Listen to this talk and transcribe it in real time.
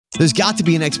There's got to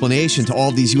be an explanation to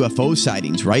all these UFO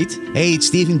sightings, right? Hey, it's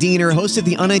Stephen Diener, host of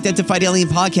the Unidentified Alien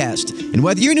Podcast. And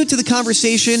whether you're new to the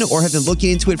conversation or have been looking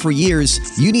into it for years,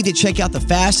 you need to check out the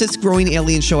fastest growing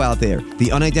alien show out there,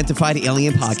 the Unidentified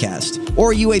Alien Podcast,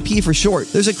 or UAP for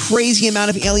short. There's a crazy amount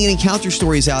of alien encounter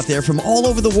stories out there from all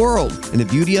over the world. And the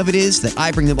beauty of it is that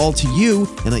I bring them all to you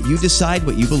and let you decide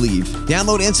what you believe.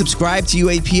 Download and subscribe to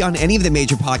UAP on any of the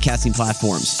major podcasting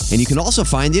platforms. And you can also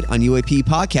find it on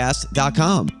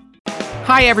UAPpodcast.com.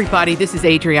 Hi, everybody. This is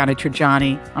Adriana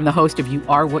Trajani. I'm the host of You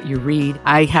Are What You Read.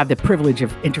 I have the privilege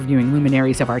of interviewing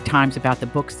luminaries of our times about the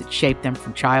books that shaped them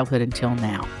from childhood until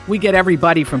now. We get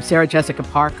everybody from Sarah Jessica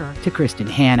Parker to Kristen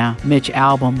Hanna, Mitch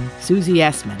Albom, Susie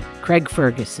Essman, Craig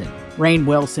Ferguson, Rainn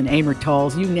Wilson, Amor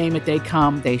Tolls, you name it, they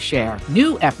come, they share.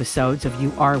 New episodes of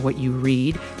You Are What You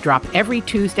Read drop every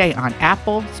Tuesday on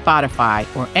Apple, Spotify,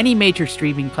 or any major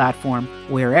streaming platform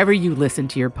wherever you listen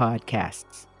to your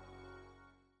podcasts.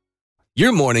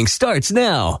 Your morning starts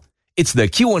now. It's the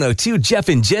Q102 Jeff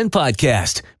and Jen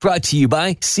podcast brought to you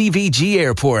by CVG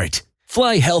Airport.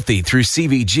 Fly healthy through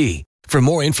CVG. For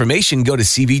more information, go to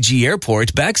CVG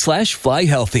Airport /fly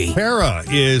healthy. Tara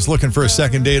is looking for a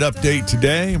second date update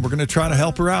today, and we're going to try to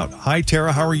help her out. Hi,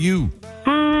 Tara. How are you?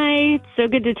 Hi. It's so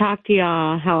good to talk to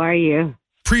y'all. How are you?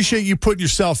 Appreciate you putting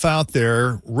yourself out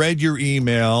there. Read your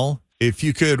email. If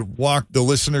you could walk the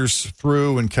listeners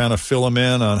through and kind of fill them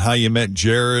in on how you met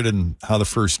Jared and how the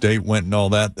first date went and all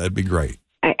that, that'd be great.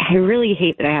 I really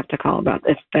hate that I have to call about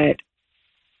this, but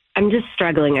I'm just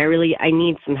struggling. I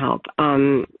need some help.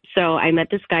 So I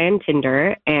met this guy on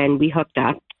Tinder and we hooked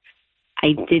up.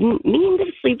 I didn't mean to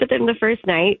sleep with him the first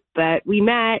night, but we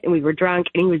met and we were drunk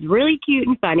and he was really cute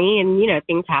and funny and, you know,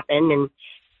 things happen. And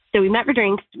so we met for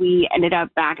drinks. We ended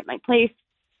up back at my place.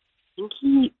 I think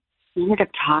we ended up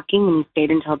talking and we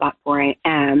stayed until about 4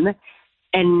 a.m.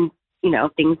 And, you know,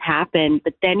 things happened.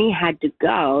 But then he had to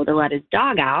go to let his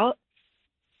dog out,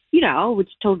 you know, which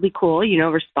is totally cool, you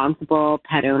know, responsible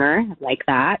pet owner like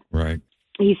that. Right.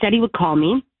 He said he would call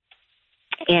me.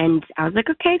 And I was like,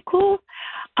 okay, cool.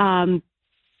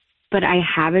 But I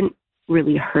haven't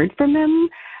really heard from him.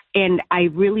 And I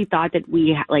really thought that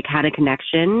we had a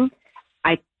connection.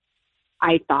 I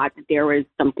thought that there was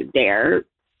something there.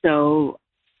 So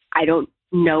I don't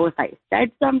know if I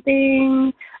said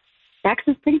something. Sex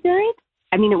was pretty good.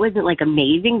 I mean, it wasn't like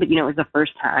amazing, but, you know, it was the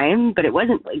first time, but it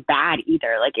wasn't like bad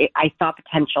either. Like I saw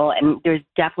potential and there's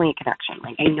definitely a connection.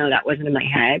 Like I know that wasn't in my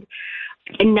head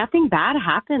and nothing bad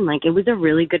happened. Like it was a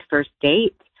really good first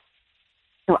date.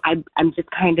 So I'm just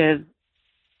kind of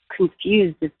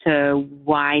confused as to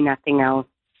why nothing else.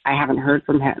 I haven't heard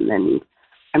from him and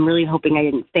I'm really hoping I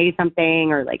didn't say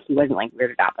something or like he wasn't like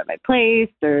weirded out by my place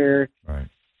or right.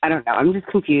 I don't know. I'm just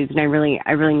confused and I really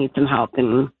need some help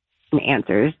and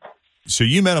answers. So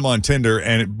you met him on Tinder,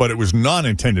 but it was not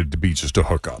intended to be just a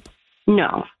hookup.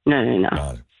 No.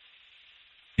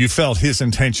 You felt his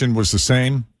intention was the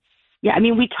same? Yeah, I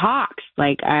mean, we talked.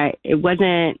 Like, it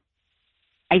wasn't.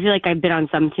 I feel like I've been on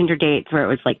some Tinder dates where it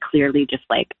was like clearly just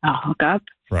like a hookup.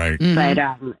 Right. Mm-hmm. But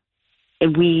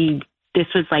this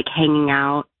was like hanging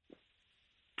out,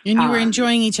 and you were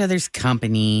enjoying each other's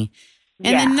company.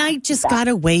 And the night just got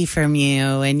away from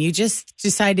you, and you just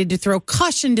decided to throw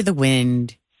caution to the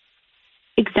wind.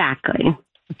 Exactly.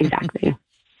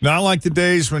 Not like the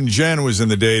days when Jen was in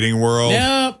the dating world.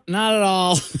 Nope, not at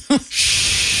all.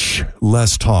 Shh,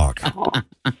 less talk. Ooh,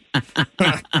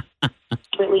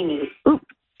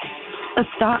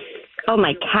 stop. Oh,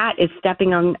 my cat is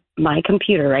stepping on my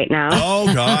computer right now. Oh,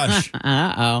 gosh.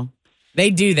 Uh-oh.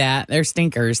 They do that. They're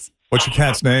stinkers. What's your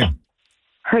cat's name?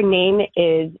 Her name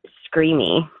is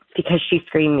Screamy because she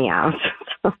screamed meows.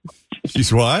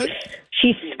 She's what?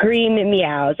 She screamed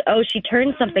meows. Oh, she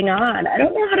turned something on. I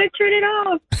don't know how to turn it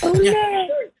off. Oh,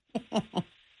 no.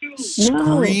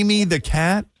 Screamy the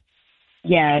cat?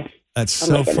 Yes. That's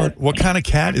so fun. What kind of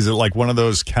cat? Is it like one of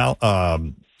those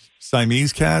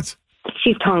Siamese cats?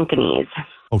 She's Tonkinese.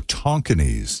 Oh,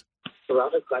 Tonkinese.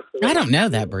 I don't know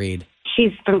that breed.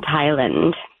 She's from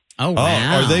Thailand. Oh,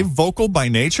 wow. Are they vocal by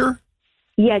nature?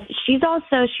 Yes, she's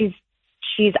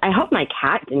I hope my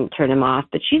cat didn't turn him off,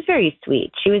 but she's very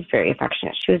sweet. She was very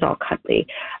affectionate. She was all cuddly.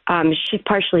 She's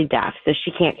partially deaf, so she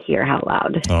can't hear how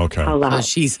loud. Okay. How loud.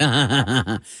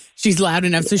 So she's loud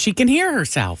enough so she can hear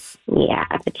herself. Yeah.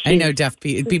 I know deaf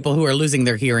people who are losing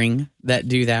their hearing that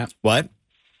do that. What?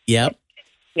 Yep.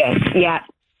 Yes, yeah.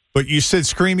 But you said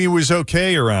Screamy was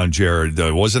okay around Jared,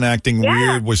 though. Wasn't acting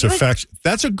weird, was affectionate.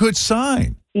 That's a good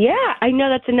sign. Yeah, I know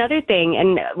that's another thing.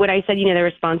 And when I said, the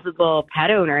responsible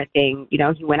pet owner thing, he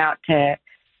left at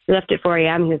 4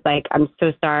 a.m. He was like, I'm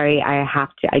so sorry. I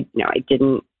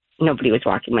didn't nobody was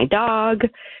walking my dog.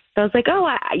 So I was like, oh,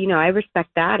 I respect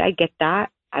that. I get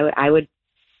that. I would,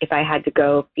 if I had to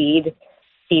go feed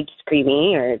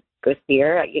Screamy or go see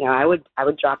her, I would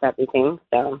drop everything.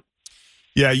 So.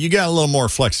 Yeah, you got a little more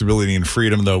flexibility and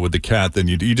freedom though with the cat than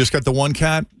you do. You just got the one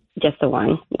cat? Just the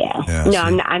one. Yeah.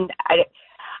 No,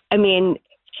 I mean,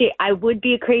 I would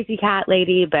be a crazy cat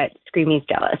lady, but Screamy's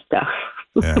jealous. So.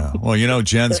 Yeah. Well,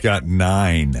 Jen's got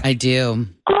 9. I do.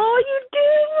 Oh, you do?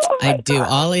 Oh, I do.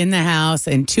 All in the house,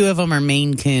 and 2 of them are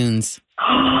Maine Coons.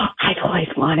 I've always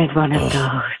wanted one of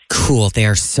those. Cool. They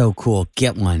are so cool.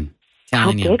 Get one.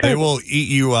 Telling you. They will eat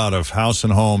you out of house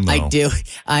and home, though. I do.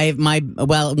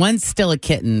 One's still a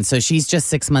kitten, so she's just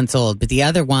 6 months old, but the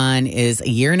other one is a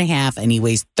year and a half, and he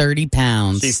weighs 30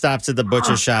 pounds. She stops at the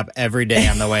butcher shop every day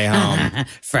on the way home.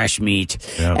 Fresh meat.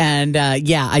 Yep. And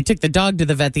I took the dog to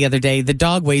the vet the other day. The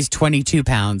dog weighs 22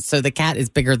 pounds, so the cat is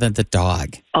bigger than the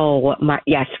dog. Oh,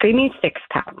 Screamy's 6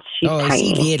 pounds. She's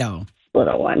tiny.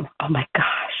 Little one. Oh, my gosh.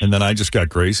 And then I just got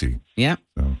Gracie. Yeah.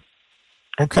 So.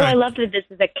 Okay. Oh, I love that this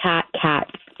is a cat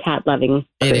loving.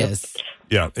 It is.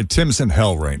 Yeah, and Tim's in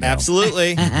hell right now.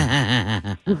 Absolutely.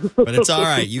 But it's all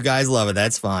right. You guys love it.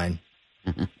 That's fine.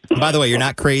 By the way, you're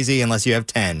not crazy unless you have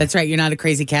 10. That's right. You're not a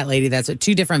crazy cat lady. That's what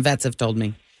 2 different vets have told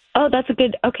me. Oh, that's a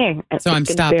good. Okay. So I'm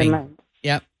stopping.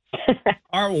 Yep.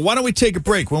 All right, well, why don't we take a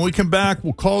break? When we come back,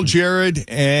 we'll call Jared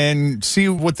and see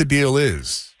what the deal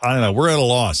is. I don't know. We're at a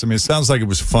loss. I mean, it sounds like it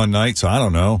was a fun night, so I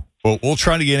don't know. But we'll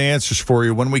try to get answers for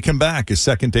you when we come back. A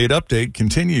second date update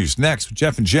continues next with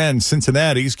Jeff and Jen,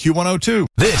 Cincinnati's Q102.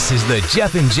 This is the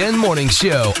Jeff and Jen Morning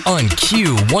Show on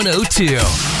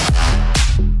Q102.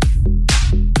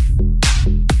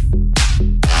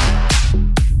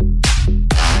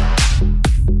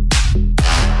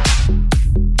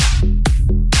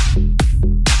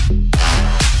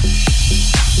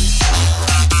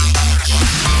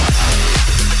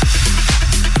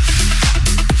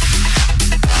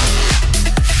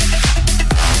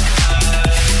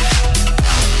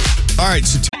 All right,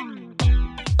 so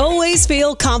Always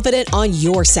feel confident on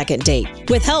your second date.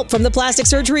 With help from the Plastic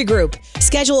Surgery Group.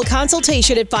 Schedule a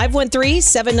consultation at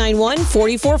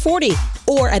 513-791-4440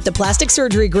 or at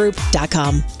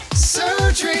theplasticsurgerygroup.com.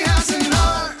 Surgery has an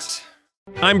art.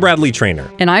 I'm Bradley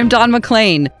Trainer. And I'm Don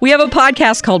McClain. We have a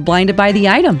podcast called Blinded by the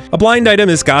Item. A blind item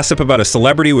is gossip about a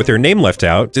celebrity with their name left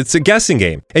out. It's a guessing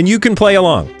game, and you can play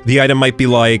along. The item might be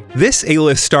like, this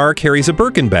A-list star carries a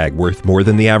Birkin bag worth more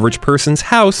than the average person's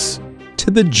house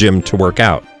to the gym to work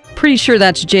out. Pretty sure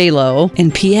that's J-Lo.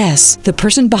 And P.S. the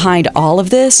person behind all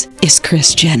of this is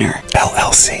Kris Jenner,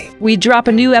 LLC. We drop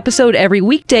a new episode every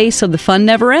weekday so the fun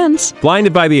never ends.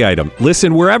 Blinded by the Item.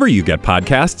 Listen wherever you get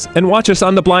podcasts and watch us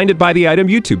on the Blinded by the Item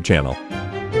YouTube channel.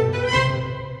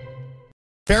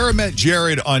 Kara met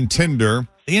Jared on Tinder.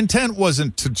 The intent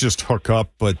wasn't to just hook up,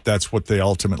 but that's what they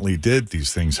ultimately did.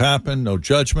 These things happen, no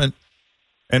judgment.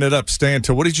 Ended up staying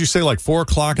till, what did you say, like 4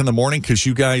 o'clock in the morning? Because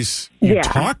you guys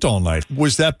talked all night.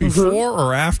 Was that before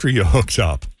or after you hooked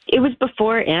up? It was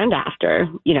before and after.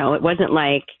 It wasn't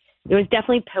like, it was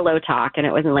definitely pillow talk, and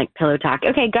it wasn't like pillow talk.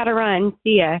 Okay, gotta run.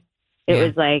 See ya. It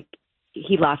was like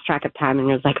he lost track of time and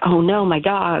was like, oh no, my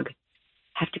dog.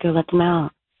 Have to go let them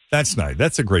out. That's nice.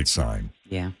 That's a great sign.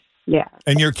 Yeah. Yeah.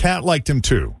 And your cat liked him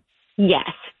too?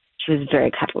 Yes. She was very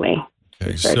cuddly.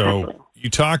 Okay, so you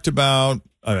talked about,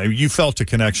 you felt a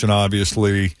connection,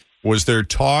 obviously. Was there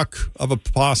talk of a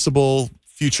possible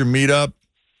future meetup?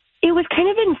 It was kind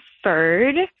of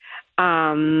inferred.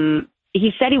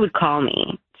 He said he would call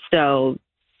me. So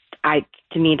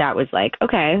to me, that was like,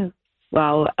 okay,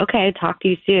 talk to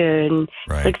you soon.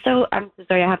 Right. Like, so I'm so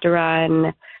sorry I have to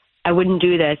run. I wouldn't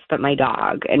do this, but my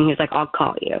dog. And he was like, I'll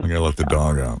call you. I'm going to let the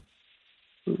dog out.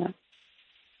 Yeah.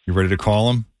 You ready to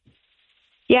call him?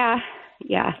 Yeah.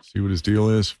 See what his deal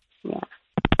is? Yeah.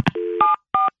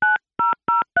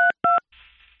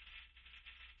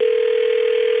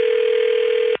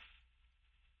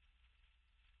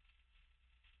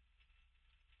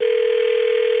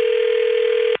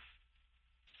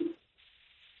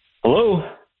 Hello?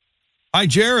 Hi,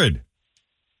 Jared.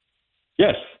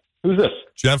 Yes. Who's this?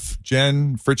 Jeff,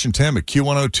 Jen, Fritch, and Tim at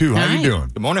Q102. How you doing?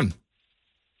 Good morning.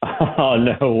 Oh,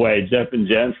 no way. Jeff and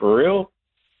Jen, for real?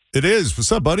 It is.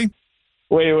 What's up, buddy?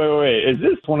 Wait. Is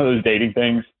this one of those dating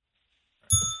things?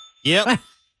 Yep.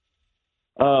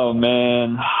 Oh,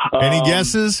 man. Any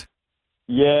guesses?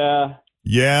 Yeah.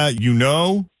 Yeah, you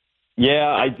know? Yeah,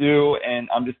 I do. And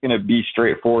I'm just going to be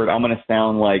straightforward. I'm going to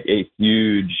sound like a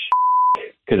huge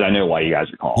because I know why you guys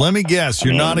are calling. Let me guess.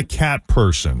 You're not a cat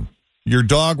person. Your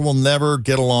dog will never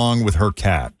get along with her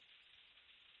cat.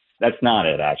 That's not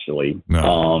it, actually.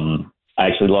 No. I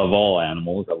actually love all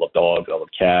animals. I love dogs. I love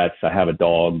cats. I have a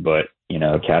dog, but,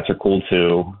 cats are cool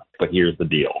too. But here's the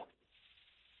deal.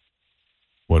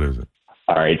 What is it?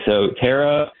 All right. So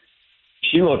Tara,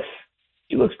 she looks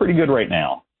pretty good right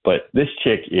now. But this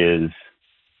chick she's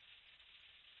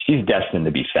destined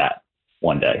to be fat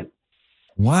one day.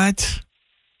 What?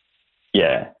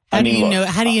 Yeah. How do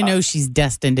you know she's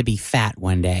destined to be fat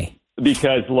one day?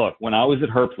 Because look, when I was at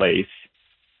her place,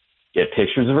 get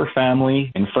pictures of her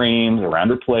family in frames around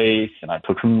her place, and I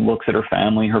took some looks at her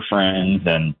family, her friends,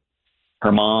 and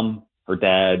her mom, her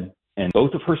dad, and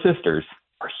both of her sisters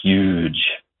are huge.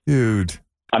 Dude.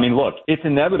 I mean, look, it's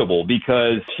inevitable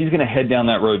because she's going to head down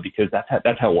that road because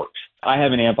that's how it works. I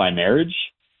have an aunt by marriage.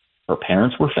 Her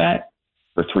parents were fat.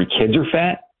 Her 3 kids are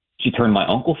fat. She turned my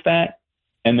uncle fat,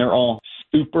 and they're all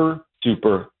super,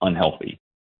 super unhealthy.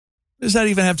 What does that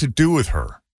even have to do with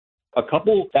her? A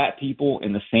couple fat people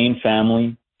in the same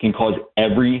family can cause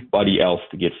everybody else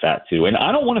to get fat too. And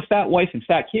I don't want a fat wife and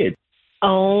fat kids.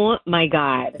 Oh my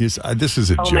God. This is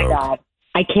a joke. Oh my God.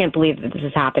 I can't believe that this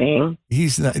is happening.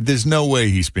 He's not, there's no way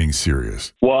he's being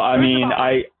serious. Well, I mean,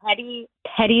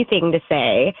 petty thing to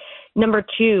say. Number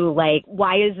 2,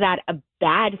 why is that a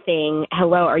bad thing?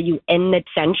 Hello, are you in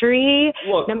mid-century?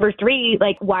 Look, Number 3,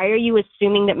 why are you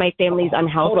assuming that my family's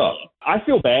unhealthy? Hold up. I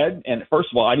feel bad. And first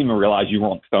of all, I didn't even realize you were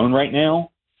on the phone right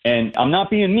now. And I'm not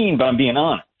being mean, but I'm being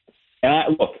honest.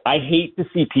 And I hate to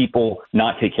see people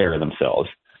not take care of themselves.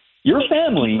 Your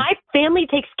family. My family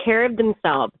takes care of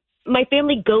themselves. My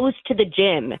family goes to the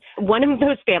gym. One of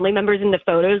those family members in the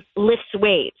photos lifts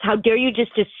weights. How dare you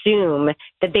just assume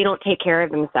that they don't take care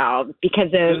of themselves because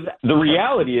of... The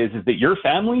reality is that your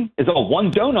family is all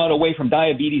one donut away from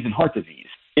diabetes and heart disease,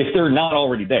 if they're not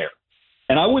already there.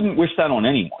 And I wouldn't wish that on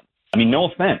anyone. I mean,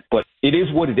 no offense, but it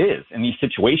is what it is in these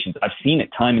situations. I've seen it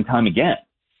time and time again.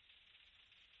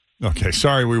 Okay,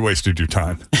 sorry we wasted your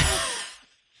time.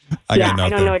 I don't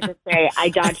know what to say. I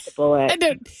dodged the bullet.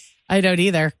 I don't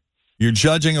either. You're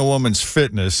judging a woman's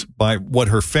fitness by what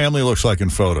her family looks like in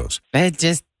photos. It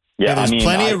just... Yeah, there's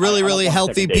plenty of really, really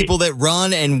healthy people that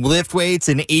run and lift weights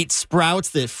and eat Sprouts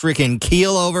that freaking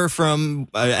keel over from,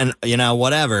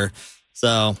 whatever.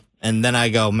 So, and then I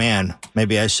go, man,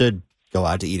 maybe I should go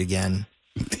out to eat again.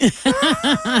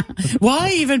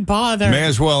 Why even bother? May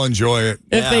as well enjoy it.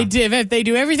 If they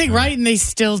do everything right and they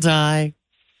still die.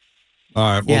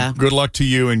 All right. Well, good luck to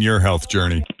you and your health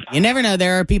journey. You never know.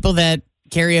 There are people that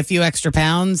carry a few extra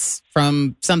pounds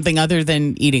from something other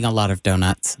than eating a lot of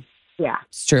donuts. Yeah.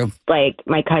 It's true.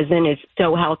 My cousin is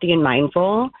so healthy and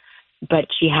mindful, but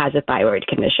she has a thyroid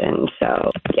condition.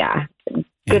 So,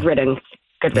 good riddance.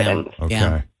 Good riddance. Okay.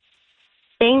 Yeah.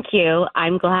 Thank you.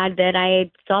 I'm glad that I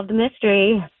solved the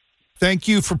mystery. Thank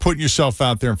you for putting yourself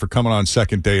out there and for coming on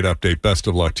Second Date Update. Best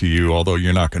of luck to you, although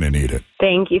you're not going to need it.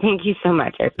 Thank you. Thank you so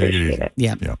much. I appreciate it.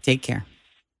 Yeah. Take care.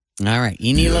 All right.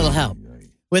 You need a little help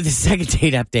with the Second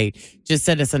Date Update. Just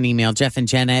send us an email, Jeff and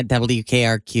Jenna at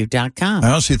WKRQ.com. I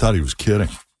honestly thought he was kidding.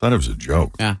 Thought it was a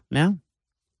joke. No.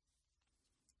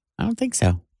 I don't think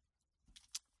so.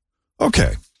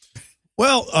 Okay.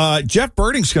 Well, Jeff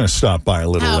Birding's going to stop by a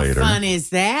little later. How fun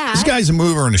is that? This guy's a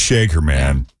mover and a shaker,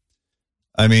 man.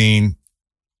 I mean,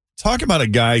 talk about a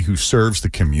guy who serves the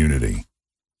community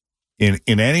in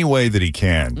any way that he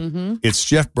can. Mm-hmm. It's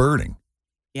Jeff Birding.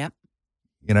 Yep.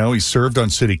 He served on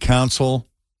city council,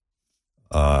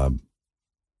 and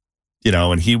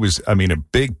he was, a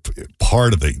big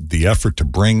part of the effort to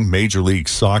bring Major League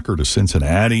Soccer to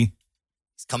Cincinnati.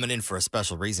 He's coming in for a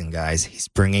special reason, guys. He's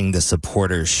bringing the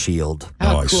Supporters Shield.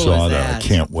 I saw that. I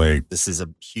can't wait. This is a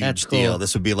huge deal.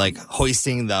 This would be like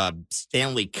hoisting the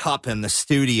Stanley Cup in the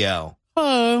studio.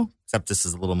 Oh. Except this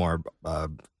is a little more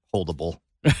holdable.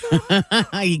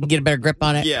 You can get a better grip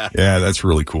on it. Yeah. Yeah, that's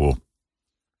really cool.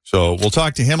 So we'll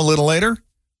talk to him a little later.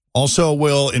 Also,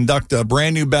 we'll induct a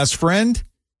brand new best friend.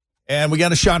 And we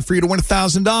got a shot for you to win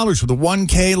 $1,000 with a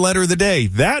 1K letter of the day.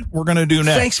 That we're going to do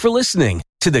next. Thanks for listening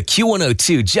to the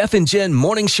Q102 Jeff and Jen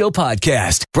Morning Show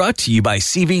podcast, brought to you by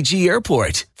CVG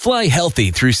Airport. Fly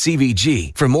healthy through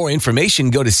CVG. For more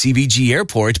information, go to CVG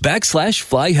Airport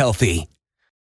 /fly healthy.